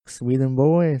boys, we them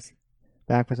boys,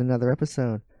 back with another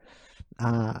episode.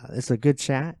 It's a good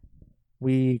chat.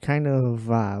 We kind of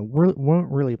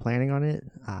weren't really planning on it.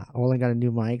 Only got a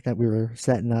new mic that we were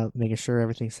setting up, making sure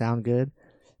everything sound good,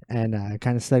 and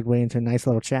kind of segue into a nice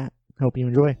little chat. Hope you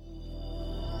enjoy.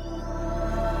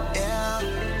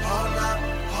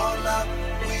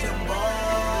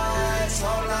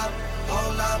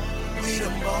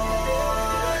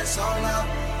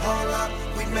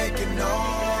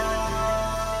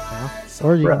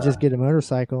 Or you can just get a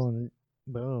motorcycle and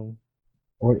boom.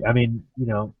 Or, I mean,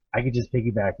 I could just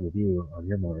piggyback with you on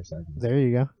your motorcycle. There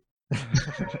you go.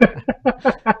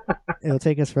 It'll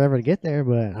take us forever to get there,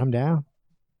 but I'm down.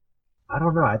 I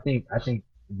don't know. I think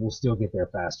we'll still get there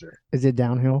faster. Is it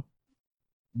downhill?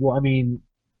 Well, I mean,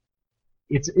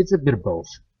 it's a bit of both.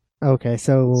 Okay,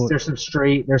 so There's some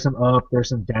straight, there's some up, there's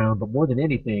some down, but more than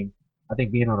anything, I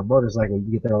think being on a motorcycle,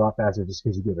 you get there a lot faster just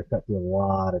because you get to cut through a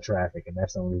lot of traffic, and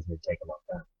that's the only reason it take a long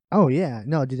time. oh yeah,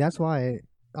 no, dude, that's why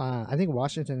I think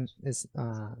Washington is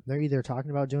they're either talking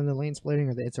about doing the lane splitting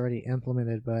or it's already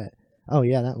implemented. But oh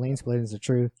yeah, that lane splitting is the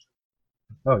truth.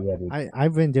 Oh yeah, dude.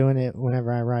 I've been doing it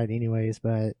whenever I ride, anyways,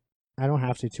 but I don't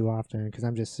have to too often because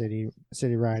I'm just city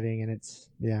riding, and it's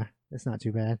not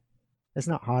too bad. It's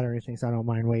not hot or anything, so I don't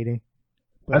mind waiting.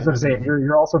 I was going to say,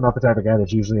 you're also not the type of guy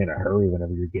that's usually in a hurry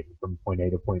whenever you're getting from point A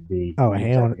to point B. Oh, You're the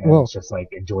hell, type of guy well, that's just like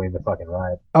enjoying the fucking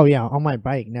ride. oh yeah, on my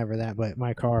bike, never that, but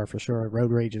my car for sure.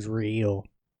 Road rage is real.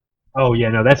 Oh yeah,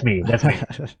 no, that's me. That's me.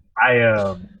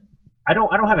 I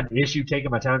don't have an issue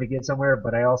taking my time to get somewhere,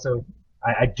 but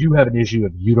I do have an issue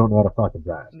if you don't know how to fucking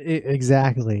drive.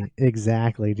 Exactly,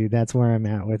 dude. That's where I'm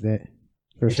at with it.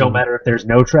 For It sure. don't matter if there's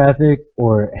no traffic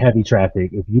or heavy traffic.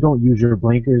 If you don't use your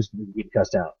blinkers, you get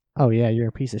cussed out. Oh yeah, you're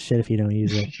a piece of shit if you don't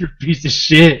use it. You're a piece of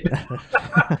shit.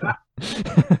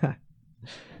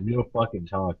 Real fucking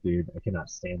talk, dude. I cannot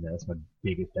stand that. That's my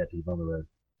biggest pet peeve on the road.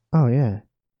 Oh yeah,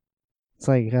 it's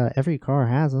like every car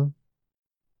has them,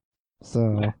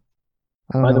 so I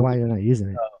don't By know the why way, you're not using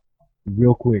it.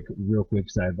 real quick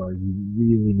sidebar. You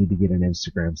really need to get an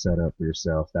Instagram set up for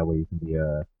yourself. That way you can be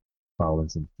following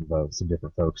some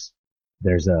different folks.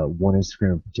 There's one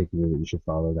Instagram in particular that you should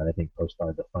follow that I think posts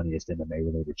probably the funniest MMA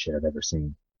related shit I've ever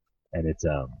seen, and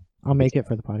I'll make it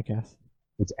for the podcast.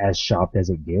 it's as shopped as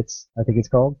it gets. I think it's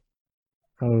called.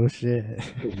 Oh shit.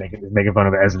 It's making fun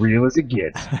of it as real as it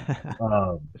gets.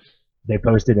 They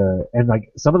posted and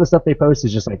like some of the stuff they post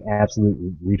is just like absolute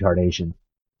retardation,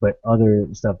 but other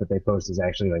stuff that they post is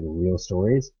actually like real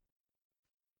stories.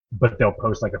 But they'll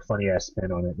post like a funny ass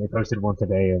spin on it. They posted one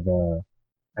today of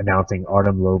announcing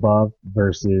Artem Lobov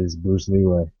versus Bruce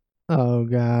Leroy. Oh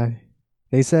god.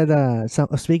 They said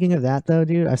speaking of that though,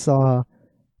 dude, I saw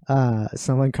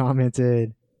someone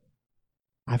commented,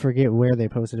 I forget where they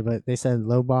posted it, but they said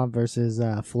Lobov versus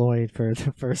Floyd for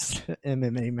the first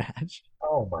MMA match.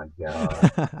 Oh my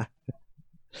god!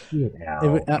 Get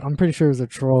out! I'm pretty sure it was a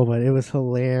troll, but it was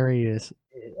hilarious.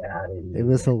 Get out of It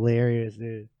was here! hilarious,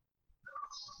 dude.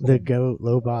 The goat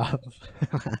Lobov.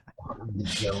 The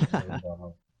joke,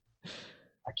 Lobov.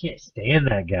 I can't stand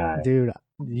that guy. Dude,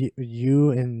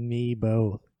 you and me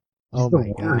both. He's Oh the my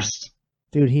god. worst.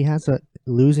 Dude, he has a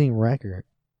losing record.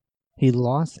 He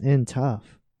lost in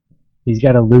tough. He's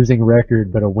got a losing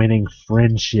record, but a winning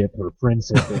friendship or friend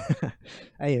circle.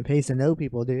 Hey, it pays to know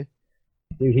people, dude.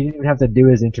 Dude, he didn't even have to do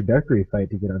his introductory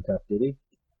fight to get on Tough, did he?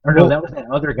 Or no, Well, that was that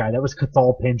other guy. That was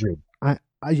Cathal Pendred. I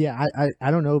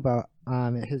don't know about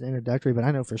his introductory, but I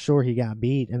know for sure he got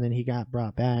beat and then he got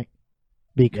brought back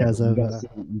Yeah, because but of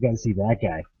you gotta see that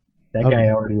guy. That okay. guy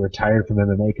already retired from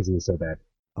MMA because he was so bad.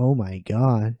 Oh my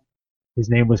god. His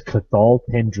name was Cathal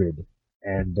Pendred,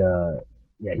 and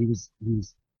yeah, he was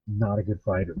not a good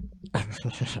fighter.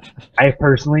 I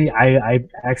personally, I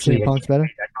actually CM Punk's better? I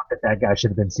thought that guy should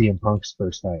have been CM Punk's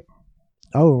first fight.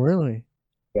 Oh really?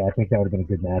 Yeah, I think that would have been a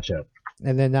good matchup.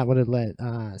 And then that would have let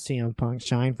CM Punk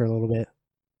shine for a little bit.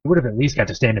 He would have at least got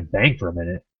to stand and bang for a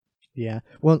minute. Yeah.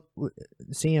 Well,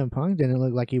 CM Punk didn't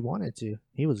look like he wanted to.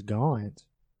 He was gone.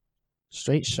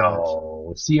 Straight shots.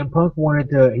 No, CM Punk wanted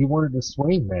to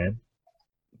swing, man.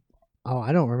 Oh,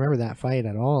 I don't remember that fight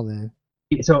at all then.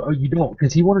 So you don't,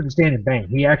 because he wanted to stand and bang.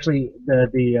 He actually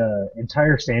the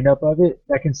entire stand up of it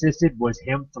that consisted was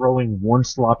him throwing one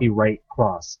sloppy right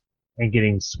cross and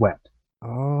getting swept.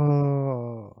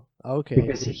 Oh, okay.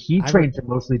 Because he trained to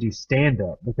mostly do stand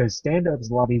up, because stand up is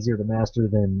a lot easier to master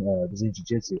than Brazilian Jiu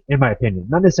Jitsu, in my opinion.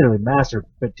 Not necessarily master,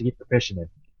 but to get proficient in.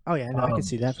 Oh yeah, no, I can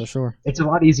see that for sure. It's a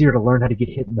lot easier to learn how to get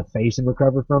hit in the face and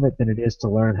recover from it than it is to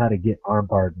learn how to get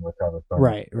armbarred and recover from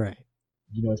it. Right.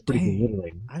 it's pretty Dang.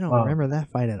 belittling. I don't remember that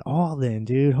fight at all then,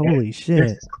 dude. Yeah, Holy there's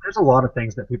shit. there's a lot of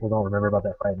things that people don't remember about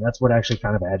that fight, and that's what actually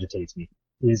kind of agitates me.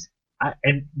 Is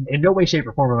and in no way, shape,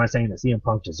 or form am I saying that CM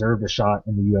Punk deserved a shot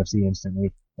in the UFC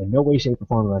instantly. In no way, shape, or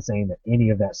form am I saying that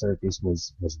any of that circus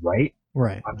was right.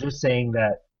 Right. I'm just saying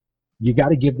that you got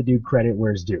to give the dude credit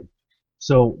where it's due.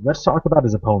 So let's talk about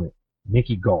his opponent,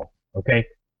 Mickey Gall. Okay,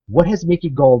 what has Mickey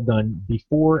Gall done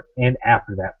before and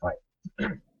after that fight?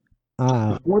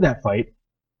 Uh Before that fight,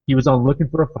 he was on Looking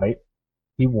for a Fight.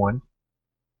 He won,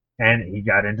 and he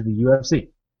got into the UFC,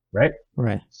 right?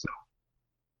 right. So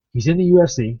he's in the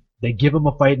UFC. They give him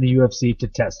a fight in the UFC to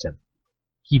test him.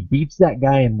 He beats that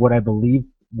guy in what I believe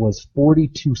was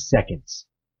 42 seconds.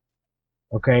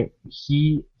 Okay,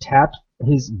 he tapped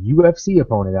his UFC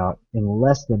opponent out in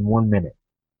less than 1 minute.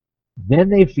 Then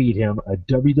they feed him a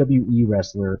WWE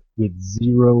wrestler with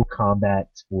zero combat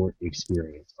sport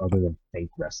experience other than fake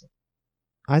wrestling.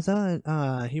 I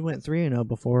thought he went 3-0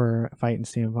 before fighting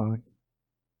CM Punk.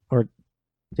 Or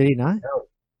did he not? No,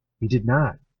 he did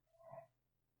not.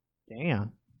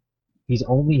 Damn. He's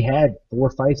only had 4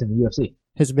 fights in the UFC.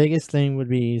 His biggest thing would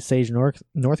be Sage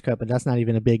Northcutt, but that's not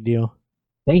even a big deal.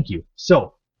 Thank you.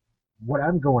 So, what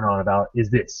I'm going on about is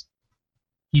this.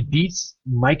 He beats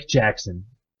Mike Jackson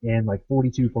in like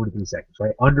 42, 43 seconds,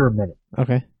 right? Under a minute.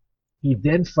 Okay. He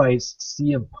then fights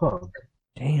CM Punk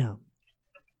Damn.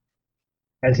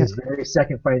 as his very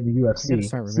second fight in the UFC. gotta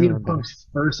start remembering CM Punk's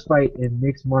first fight in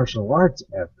mixed martial arts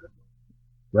ever,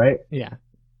 right? Yeah.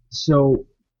 So,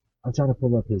 I'm trying to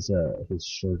pull up his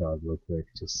Sherdog real quick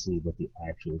to see what the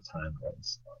actual time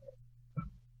was.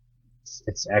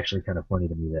 It's actually kind of funny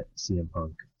to me that CM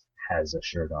Punk has a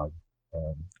Sherdog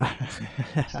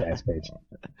stats page.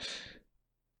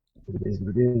 It is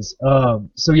what it is.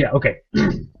 So yeah, okay.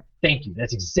 Thank you.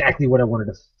 That's exactly what I wanted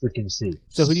to freaking see.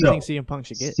 So who do you think CM Punk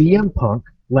should get? CM Punk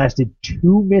lasted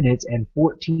 2 minutes and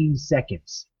 14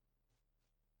 seconds.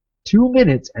 2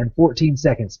 minutes and 14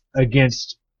 seconds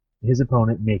against his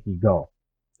opponent, Mickey Gall.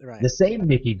 Right. The same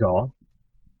Mickey Gall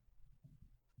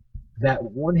that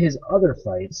won his other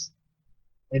fights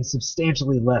in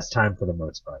substantially less time for the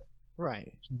most part.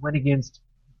 Right. He went against,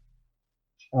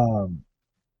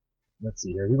 let's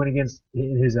see here. He went against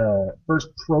his first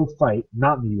pro fight,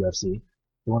 not in the UFC,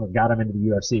 the one that got him into the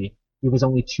UFC. It was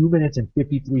only 2 minutes and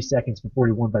 53 seconds before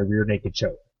he won by rear naked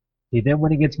choke. He then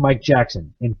went against Mike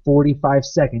Jackson in 45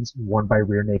 seconds, won by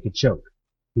rear naked choke.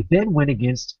 He then went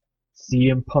against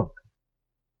CM Punk,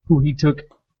 who he took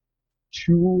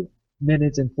 2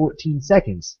 minutes and 14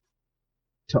 seconds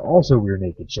to also rear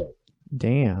naked choke.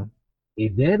 Damn. He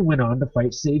then went on to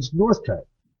fight Sage Northcutt,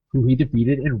 who he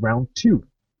defeated in round 2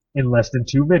 in less than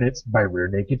 2 minutes by rear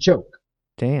naked choke.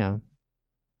 Damn.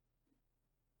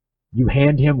 You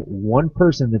hand him one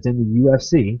person that's in the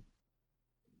UFC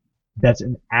that's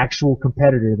an actual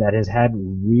competitor that has had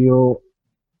real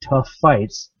tough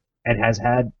fights and has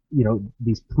had,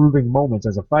 these proving moments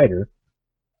as a fighter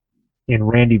in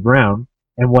Randy Brown,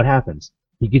 and what happens?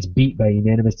 He gets beat by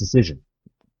unanimous decision.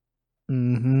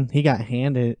 Mm-hmm. He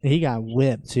got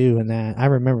whipped too in that. I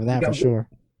remember that for sure.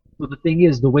 So the thing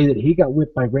is, the way that he got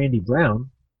whipped by Randy Brown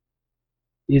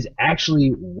is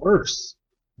actually worse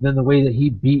than the way that he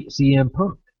beat CM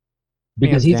Punk.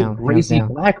 Because he's a Gracie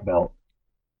black belt.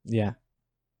 Yeah.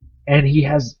 And he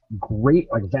has great,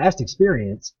 vast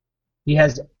experience. He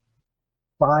has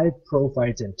 5 pro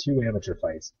fights and 2 amateur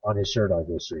fights on his Sherdog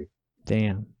history.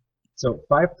 Damn. So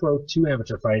 5 pro, 2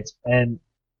 amateur fights, and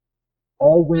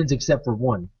all wins except for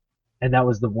one. And that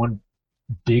was the one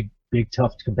big,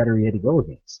 tough competitor he had to go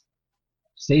against.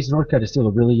 Sage Northcutt is still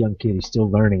a really young kid. He's still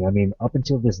learning. I mean, up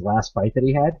until this last fight that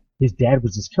he had, his dad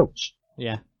was his coach.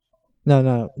 Yeah.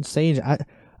 No. Sage,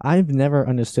 I've never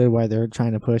understood why they're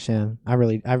trying to push him. I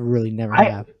really never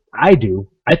have. I do.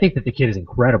 I think that the kid is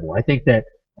incredible. I think that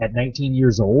at 19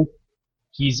 years old,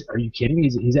 are you kidding me?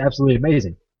 He's absolutely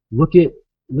amazing. Look at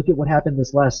what happened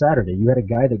this last Saturday. You had a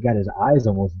guy that got his eyes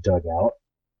almost dug out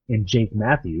in Jake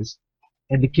Matthews,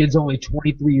 and the kid's only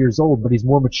 23 years old, but he's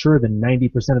more mature than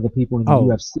 90% of the people in the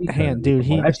UFC.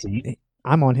 Dude,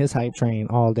 I'm on his hype train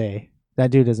all day.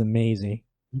 That dude is amazing.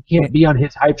 You can't be on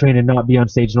his hype train and not be on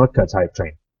Sage Northcutt's hype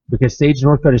train, because Sage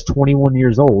Northcutt is 21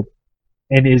 years old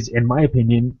and is, in my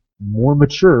opinion, more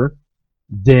mature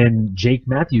than Jake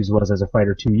Matthews was as a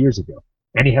fighter 2 years ago,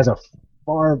 and he has a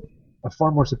far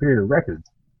more superior record.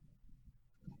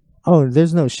 Oh,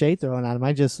 there's no shade thrown at him.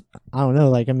 I don't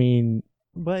know.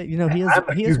 But he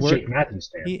is working.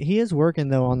 He is working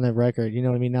though on the record. You know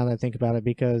what I mean? Now that I think about it,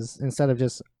 because instead of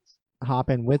just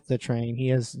hopping with the train,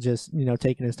 he is just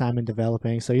taking his time and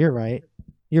developing. So you're right.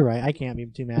 You're right. I can't be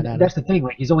too mad at him. That's the thing.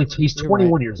 Like he's You're right.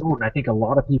 21 years old, and I think a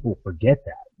lot of people forget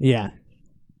that. Yeah.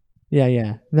 Yeah,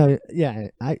 yeah. No, yeah,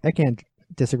 I can't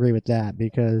disagree with that And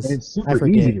because it's I super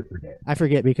easy forget. to forget. I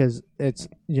forget because it's,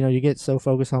 you get so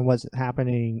focused on what's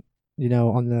happening,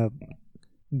 on the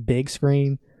big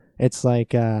screen. It's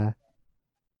like I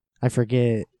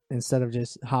forget, instead of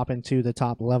just hopping to the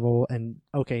top level and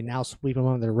okay, now sweep him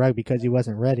under the rug because he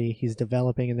wasn't ready. He's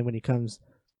developing, and then when he comes,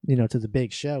 to the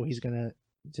big show, he's gonna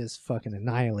just fucking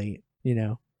annihilate,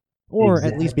 or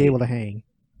at least be Exactly. able to hang,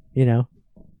 you know.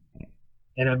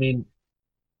 And I mean,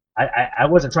 I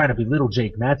wasn't trying to belittle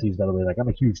Jake Matthews, by the way. Like I'm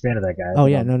a huge fan of that guy. I've Oh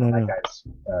been yeah, no, on no, that no.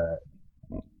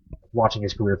 guy's watching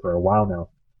his career for a while now.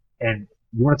 And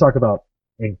you want to talk about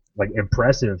like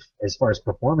impressive as far as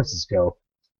performances go.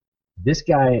 This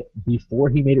guy, before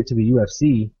he made it to the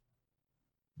UFC,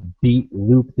 beat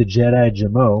Luke the Jedi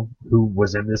Jamo, who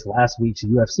was in this last week's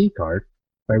UFC card,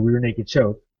 by rear naked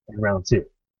choke in round two.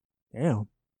 Damn.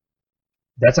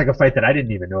 That's like a fight that I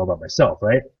didn't even know about myself,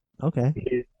 right? Okay.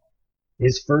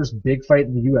 His first big fight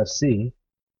in the UFC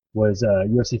was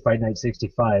UFC Fight Night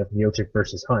 65, Miocic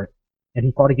versus Hunt, and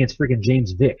he fought against freaking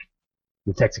James Vick,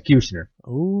 the Executioner.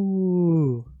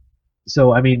 Ooh.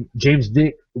 So I mean, James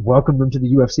Vick welcomed him to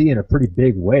the UFC in a pretty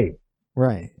big way.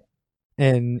 Right.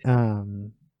 And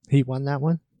he won that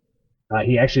one.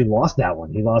 He actually lost that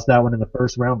one. He lost that one in the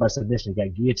first round by submission. He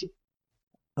got guillotined.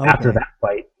 After Okay. that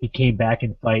fight, he came back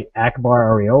and fight Akbar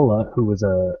Areola, who was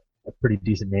a pretty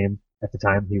decent name at the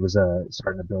time. He was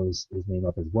starting to build his name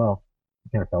up as well. He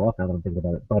kind of fell off now that I'm thinking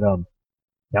about it. But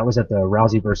that was at the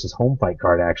Rousey versus Home fight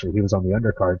card. Actually, he was on the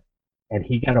undercard, and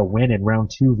he got a win in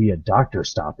round two via doctor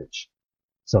stoppage.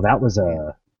 So Damn.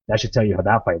 that should tell you how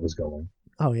that fight was going.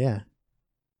 Oh yeah.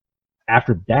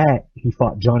 After that, he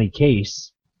fought Johnny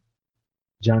Case,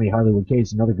 Johnny Hollywood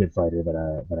Case, another good fighter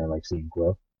that I like seeing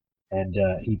grow, and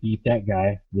he beat that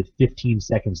guy with 15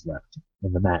 seconds left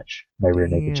in the match by rear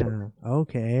naked choke. Damn.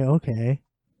 Okay. Okay.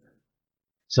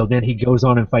 So then he goes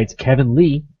on and fights Kevin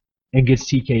Lee and gets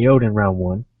TKO'd in round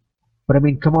one. But I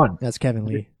mean, come on, That's Kevin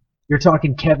Lee. you're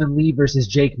talking Kevin Lee versus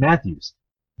Jake Matthews.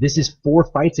 This is 4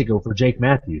 fights ago for Jake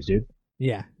Matthews, dude.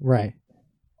 Yeah. Right.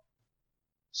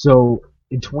 So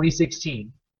in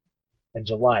 2016, in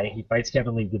July, he fights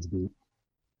Kevin Lee, gets beat.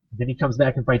 Then he comes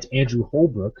back and fights Andrew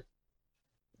Holbrook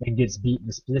and gets beat in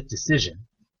a split decision.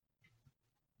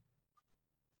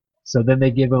 So then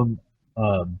they give him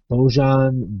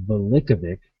Bojan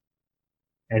Velikovic,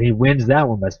 and he wins that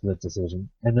one by split decision.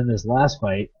 And then this last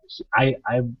fight, I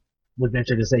would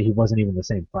venture to say he wasn't even the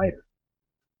same fighter.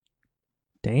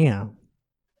 Damn.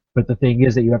 But the thing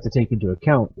is that you have to take into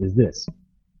account is this.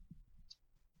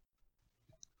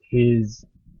 His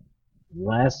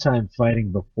last time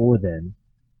fighting before then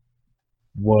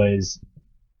was,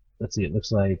 let's see, it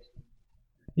looks like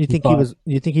You he think he fought. was?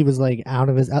 You think he was like out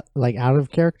of his out of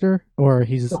character, or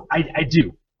he's No, I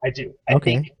do. I do. I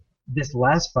okay? think this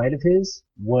last fight of his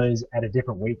was at a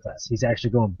different weight class. He's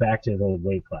actually going back to the old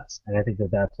weight class. And I think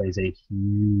that that plays a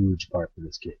huge part for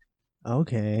this kid.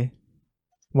 Okay.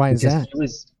 Why is Because that? he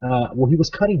was, well, he was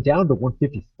cutting down to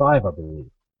 155, I believe.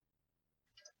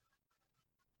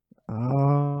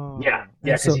 Oh. Yeah, And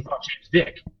because so he fought James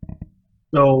Vick.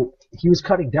 So he was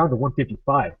cutting down to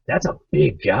 155. That's a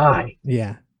big guy.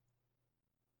 yeah.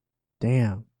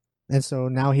 Damn. And so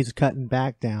now he's cutting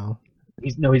back down.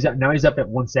 Now he's up at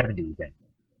 170 again.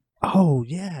 Oh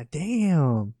yeah.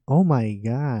 Damn. Oh my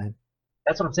god.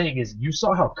 That's what I'm saying is you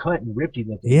saw how cut and ripped he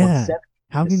looked at Yeah. 170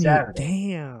 How this can you? Saturday.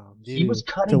 Damn, He was dude.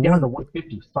 To cutting down to one.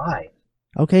 155.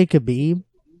 Okay, Khabib.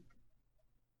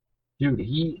 Dude,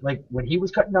 he like when he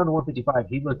was cutting down to 155,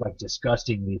 he looked like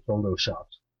disgustingly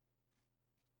photoshopped.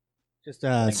 Just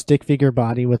a Like stick figure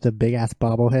body with a big ass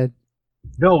bobblehead.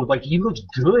 no, like he looks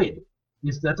good.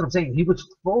 That's what I'm saying. He looks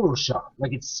photoshopped.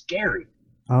 Like it's scary.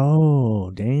 Oh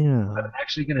I'm damn.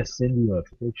 actually gonna send you a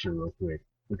picture real quick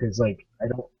because like I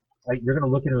don't like you're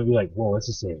gonna look at him and be like, whoa, that's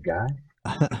the same guy.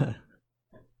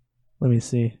 Let me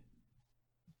see.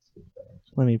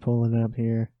 Let me pull it up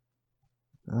here.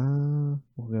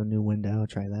 We'll go new window.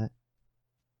 Try that.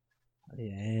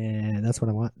 Yeah, that's what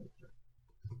I want.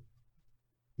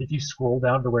 If you scroll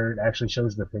down to where it actually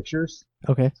shows the pictures,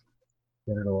 Okay.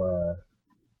 then it'll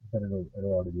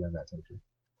already be on that picture.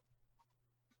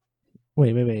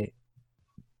 Wait.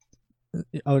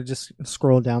 Oh, just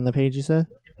scroll down the page. You said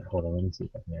Hold on, let me see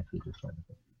if I can actually just find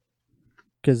it.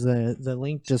 because the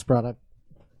link just brought up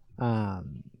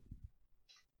um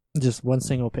just one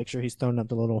single picture. He's throwing up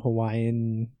the little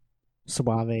Hawaiian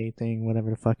suave thing, whatever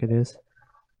the fuck it is.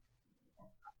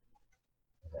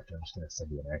 I'm just gonna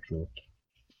send you an actual.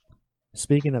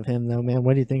 Speaking of him, though, man,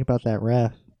 what do you think about that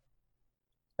ref?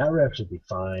 That ref should be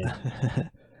fine.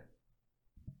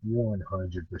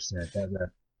 100%.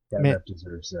 That Man, ref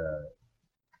deserves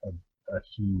a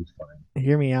huge fine.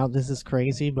 hear me out. This is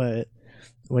crazy, but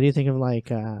what do you think of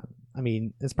like? I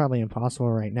mean, it's probably impossible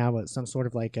right now, but some sort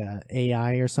of like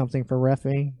AI or something for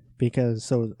refing because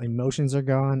so emotions are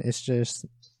gone. It's just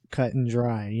cut and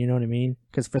dry. You know what I mean?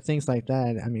 Because for things like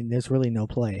that, I mean, there's really no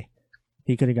play.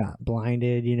 He could have got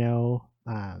blinded. You know.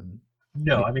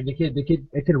 No, I mean it could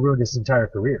have ruined his entire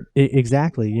career.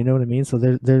 Exactly. You know what I mean? So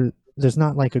there's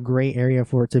not like a gray area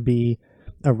for it to be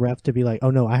a ref to be like, oh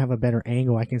no, I have a better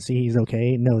angle. I can see he's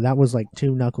okay. No, that was like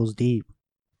two knuckles deep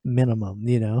minimum.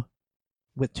 You know,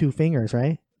 with two fingers,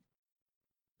 right?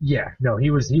 Yeah, no,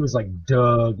 he was like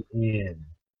dug in.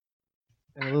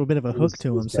 And a little bit of a hook It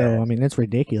to was him. So I bad. mean, it's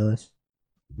ridiculous.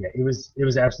 Yeah, it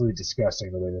was absolutely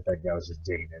disgusting the way that guy was just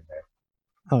digging in there.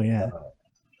 Oh yeah,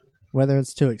 whether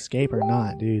it's to escape or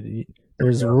not, dude. There we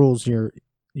There's go. rules you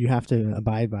have to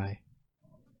abide by.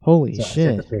 Holy So I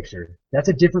sent the shit! picture. That's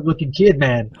a different looking kid,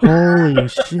 man. Holy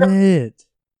shit!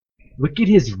 Look at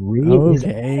his abs.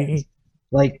 Okay,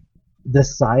 Like the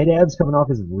side abs coming off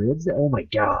his ribs. Oh my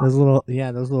god. those little He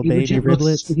baby legit looks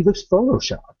ribblets. he looks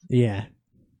photoshopped. Yeah,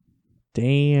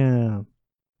 damn.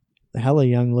 Hella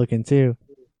young looking too.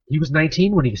 He was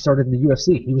 19 when he started in the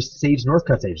UFC. He was Sage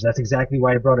Northcutt's age. That's exactly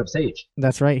why I brought up Sage.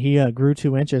 That's right. He grew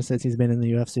 2 inches since he's been in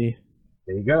the UFC.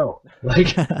 There you go.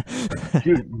 Like,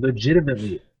 dude,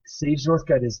 legitimately, Sage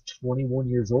Northcutt is 21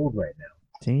 years old right now,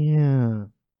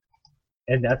 Damn.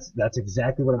 and that's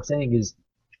exactly what I'm saying. Is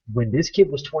when this kid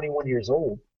was 21 years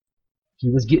old, he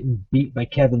was getting beat by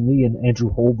Kevin Lee and Andrew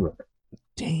Holbrook.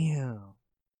 Damn.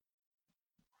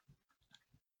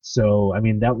 So I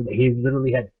mean, that he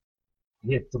literally had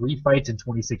 3 fights in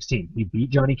 2016. He beat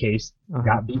Johnny Case, Uh-huh.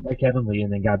 got beat by Kevin Lee,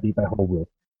 and then got beat by Holbrook.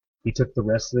 He took the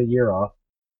rest of the year off,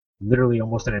 literally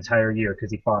almost an entire year,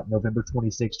 because he fought November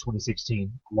 26,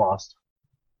 2016, lost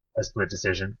a split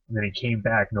decision, and then he came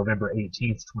back November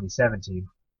 18th, 2017,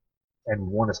 and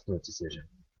won a split decision.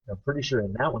 I'm pretty sure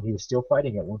in that one he was still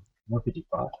fighting at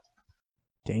 155.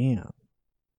 Damn.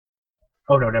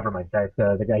 Oh no, never mind. That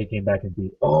the guy he came back and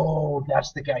beat. Oh,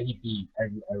 that's the guy he beat. I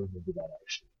remember that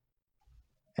actually,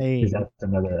 because Hey, that's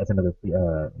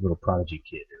another little prodigy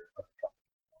kid.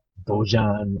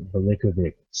 Bojan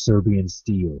Velikovic, Serbian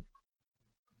Steel.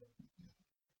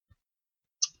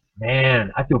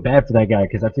 Man, I feel bad for that guy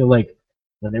because I feel like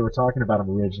when they were talking about him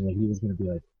originally, he was going to be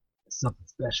like something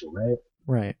special, right?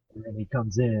 right. And then he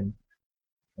comes in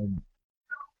and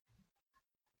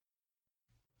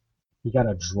he got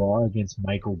a draw against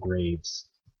Michael Graves,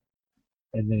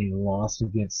 and then he lost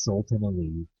against Sultan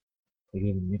Ali. They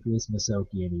gave him Nicholas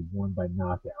Masoki, and he won by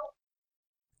knockout.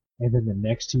 And then the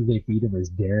next two they beat him is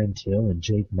Darren Till and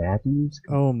Jake Matthews.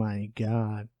 Oh my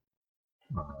god.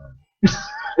 Come on.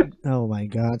 Oh my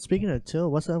god. Speaking of Till,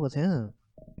 what's up with him?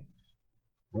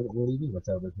 What do you mean? What's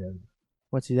up with him?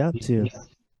 What's he up He, to? he,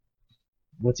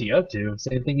 what's he up to?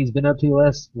 Same thing he's been up to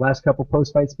last couple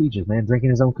post fight speeches, man. Drinking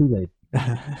his own Kool Aid.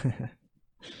 I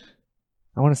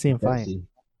want to see him fight.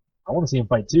 I want to see him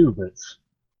fight too, but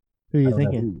Who are I you don't know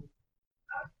thinking? who.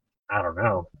 I don't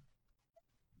know.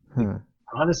 Like, Huh.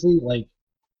 honestly, like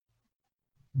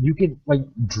you can like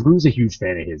Drew's a huge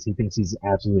fan of his. He thinks he's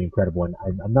absolutely incredible, and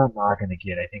I'm not knocking the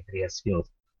kid. I think that he has skills,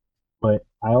 but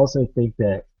I also think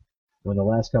that when the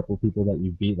last couple of people that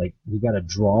you beat, like he got a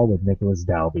draw with Nicholas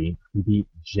Dalby, he beat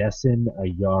Jessen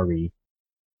Ayari,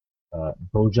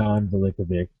 Bojan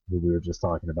Velikovic, who we were just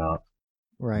talking about,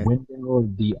 Right. Wendell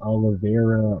de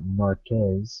Oliveira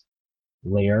Marquez,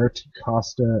 Laert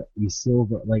Costa y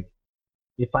Silva. Like,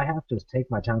 if I have to take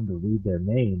my time to read their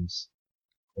names,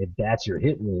 if that's your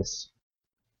hit list,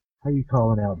 how are you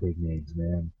calling out big names,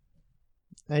 man?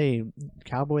 Hey,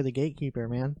 Cowboy the Gatekeeper,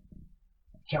 man.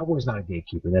 Cowboy's not a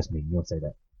gatekeeper. That's me. You don't say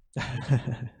that.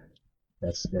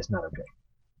 What That's not okay.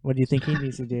 do you think he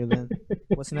needs to do then?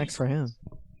 What's next for him?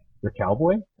 For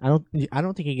Cowboy, I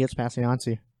don't think he gets past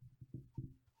Yancy.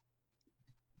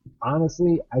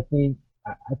 honestly, I think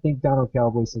Donald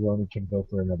Cowboy Cerrone can go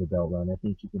for another belt run. I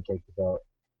think he can take the belt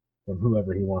from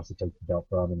whoever he wants to take the belt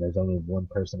from, and there's only one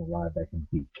person alive that can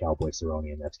beat Cowboy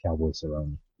Cerrone, and that's Cowboy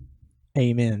Cerrone.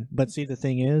 Amen. But see, the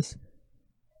thing is,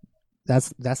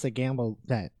 that's a gamble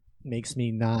that makes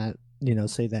me not,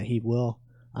 say that he will.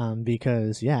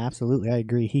 Because yeah, absolutely, I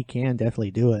agree. He can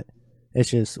definitely do it. It's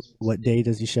just what day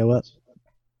does he show up?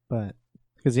 But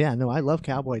because yeah, no, I love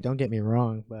Cowboy. Don't get me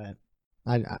wrong, but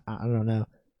I don't know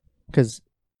because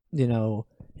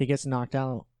he gets knocked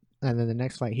out, and then the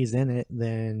next fight he's in it.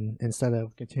 Then instead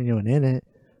of continuing in it,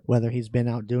 whether he's been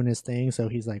out doing his thing, so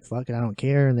he's like, "Fuck it, I don't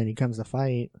care," and then he comes to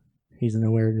fight, he's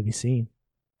nowhere to be seen.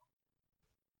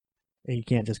 And you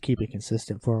can't just keep it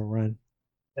consistent for a run.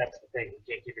 That's the thing. You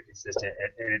can't keep it consistent,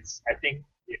 and it's I think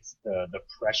it's the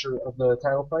pressure of the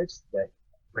title fights that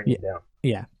bring Yeah, him down.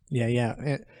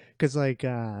 yeah. Because like,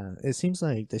 it seems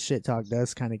like the shit talk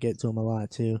does kind of get to him a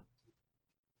lot too.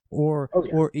 Or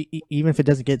Oh yeah, even if it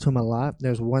doesn't get to him a lot,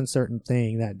 there's one certain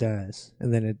thing that does,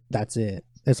 and then that's it.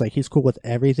 It's like he's cool with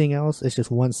everything else. It's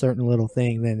just one certain little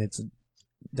thing. Then it's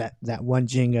that one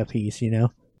Jenga piece, you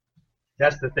know.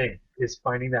 that's the thing is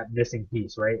finding that missing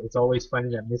piece, right? It's always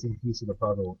finding that missing piece of the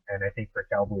puzzle, and I think for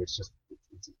Cowboy, it's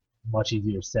much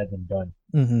easier said than done.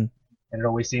 Mm-hmm. And it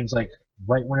always seems like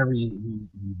right whenever he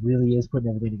really is putting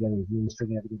everything together, he's really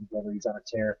stringing everything together, he's on a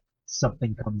tear,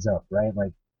 something comes up, right?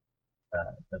 Like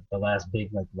the last big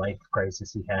like life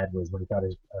crisis he had was when he thought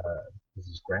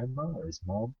his grandma or his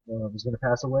mom was going to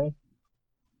pass away.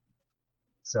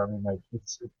 So I mean, like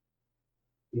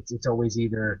it's always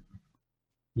either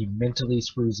he mentally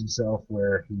screws himself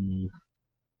where he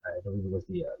I believe it was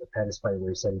the Pettis fight where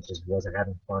he said he just wasn't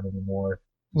having fun anymore.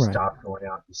 He Right. stopped going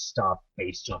out. He stopped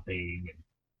base jumping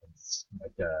and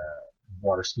like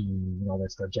water skiing and all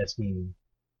that stuff, jet skiing.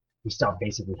 He stopped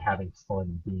basically having fun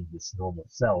and being his normal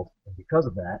self, and because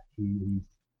of that, he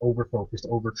over focused,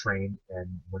 overtrained,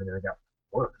 and went in there and got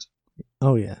worked.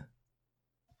 Oh yeah.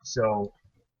 So,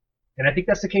 and I think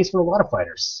that's the case for a lot of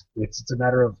fighters. It's a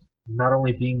matter of not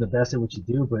only being the best at what you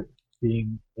do, but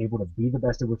being able to be the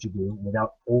best at what you do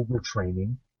without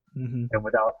overtraining Mm-hmm. and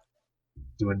without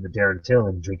doing the Darren Till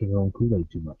and drinking your own Kool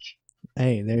Aid too much.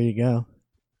 Hey, there you go.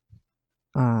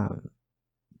 Um,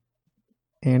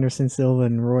 Anderson Silva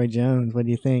and Roy Jones. What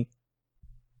do you think?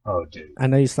 Oh, dude. I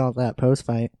know you saw that post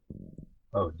fight.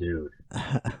 Oh, dude.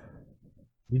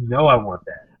 You know I want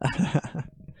that.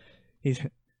 He's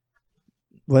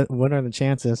what are the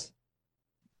chances?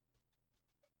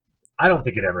 I don't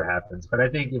think it ever happens, but I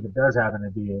think if it does happen,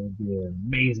 it'd be an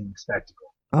amazing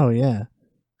spectacle. Oh yeah.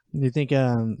 Do you think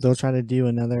they'll try to do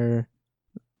another?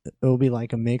 It'll be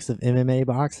like a mix of MMA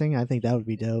boxing. I think that would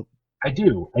be dope. I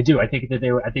do. I think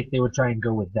that I think they would try and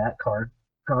go with that card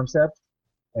concept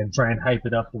and try and hype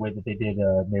it up the way that they did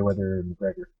Mayweather and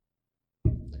McGregor.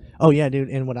 Oh yeah, dude.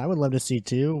 And what I would love to see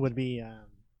too would be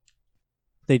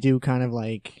they do kind of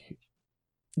like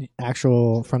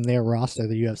actual from their roster,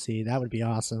 the UFC. That would be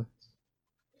awesome.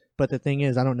 But the thing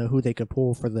is, I don't know who they could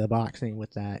pull for the boxing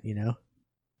with that. You know.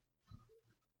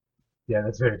 Yeah,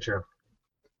 that's very true.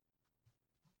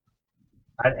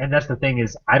 And that's the thing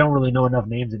is, I don't really know enough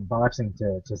names in boxing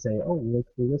to say, oh, let's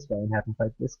do this guy and have him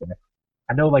fight this guy.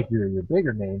 I know like your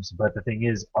bigger names, but the thing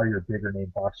is, are your bigger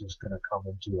name boxers going to come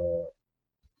into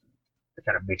a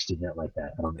kind of mixed event like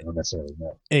that? I don't necessarily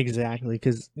know. Exactly,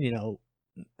 because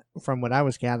from what I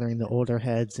was gathering, the older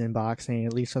heads in boxing,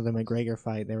 at least for the McGregor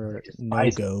fight, they were no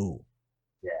go.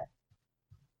 Yeah,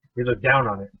 we look down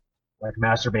on it like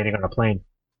masturbating on a plane.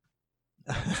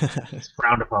 It's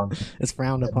frowned upon. It's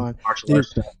frowned upon, Martial dude.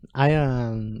 arts stuff.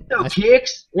 No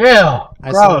kicks. Yeah, I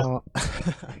gross. saw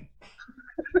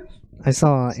I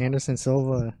saw Anderson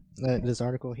Silva. This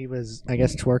article, he was, I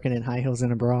guess, twerking in high heels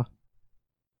and a bra.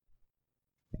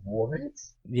 What?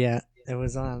 Yeah, it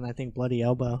was on, I think, Bloody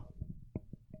Elbow.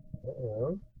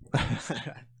 Uh-oh.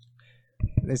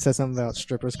 They said something about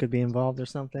strippers could be involved or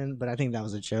something, but I think that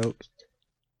was a joke.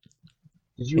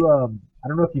 Did you I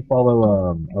don't know if you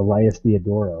follow Elias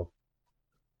Theodoro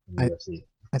in the I UFC.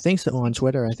 I think so on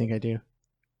Twitter. I think I do.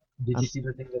 Did Um, you see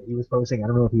the thing that he was posting? I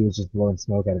don't know if he was just blowing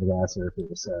smoke out of his ass or if it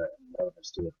was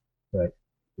relevance to it. But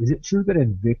is it true that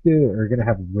Invicta are gonna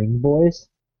have ring boys?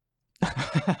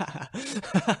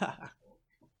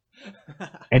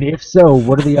 And if so,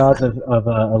 what are the odds of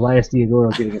Elias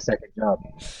Theodoro getting a second job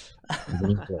as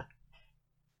an influencer?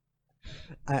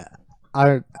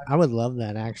 I I would love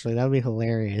that actually. That would be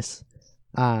hilarious.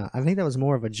 I think that was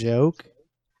more of a joke,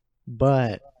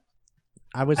 but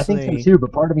I would I think so say too,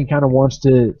 but part of me kind of wants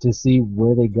to see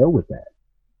where they go with that.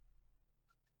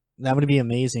 that would be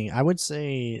amazing. I would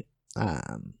say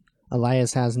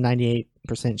Elias has 98%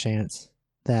 chance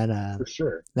that For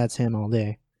sure. that's him all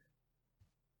day.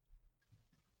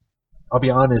 I'll be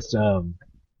honest.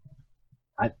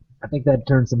 I think that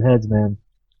turned some heads, man.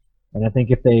 And I think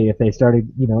if they started,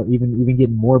 even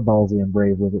getting more ballsy and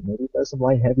brave with it, maybe throw some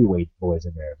light heavyweight boys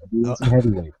in there, maybe even Oh, some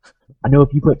heavyweight. I know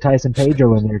if you put Tyson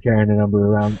Pedro in there carrying a number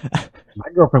around, my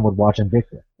girlfriend would watch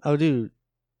Invicta. oh, dude,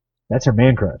 That's her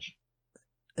man crush.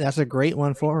 that's a great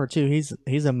one for her too.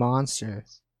 He's a monster,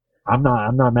 I'm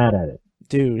not mad at it.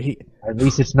 dude. He At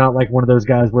least it's not like one of those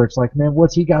guys where it's like, man,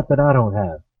 what's he got that I don't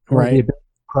have? Well, the right, ability to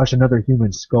crush another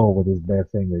human skull with his bare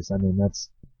fingers. I mean, that's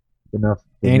enough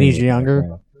for and me he's right younger.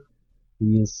 now.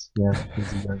 He is, yeah,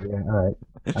 he's younger. Yeah, all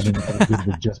right. I mean, that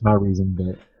was just my reason,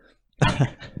 but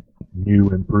New,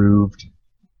 improved.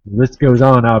 The list goes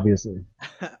on, obviously.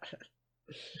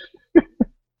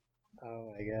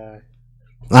 Oh my god.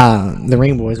 The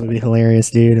Ring Boys would be hilarious,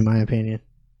 dude. In my opinion.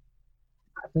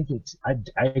 I think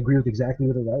I agree with exactly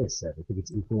what Elias said. I think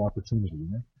it's equal opportunity, you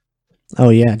know? Oh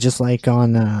yeah, just like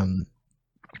on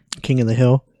King of the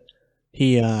Hill.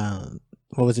 He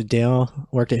what was it? Dale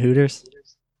worked at Hooters.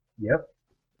 Yep.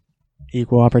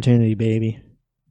 Equal opportunity, baby.